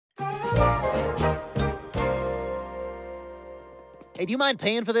Hey, do you mind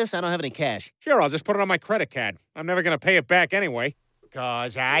paying for this? I don't have any cash. Sure, I'll just put it on my credit card. I'm never going to pay it back anyway.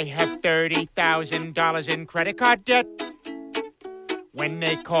 'Cause I have $30,000 in credit card debt. When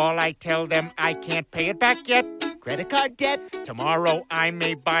they call, I tell them I can't pay it back yet. Credit card debt? Tomorrow I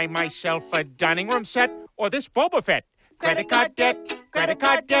may buy myself a dining room set or this Boba Fett. Credit card debt, credit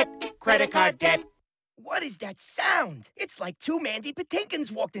card debt, credit card debt. What is that sound? It's like two Mandy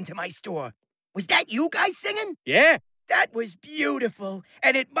Patinkins walked into my store. Was that you guys singing? Yeah? That was beautiful.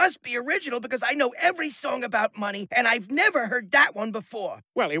 And it must be original because I know every song about money, and I've never heard that one before.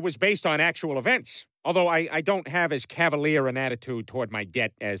 Well, it was based on actual events. Although I don't have as cavalier an attitude toward my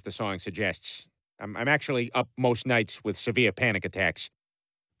debt as the song suggests. I'm actually up most nights with severe panic attacks.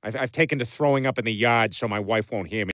 I've taken to throwing up in the yard so my wife won't hear me.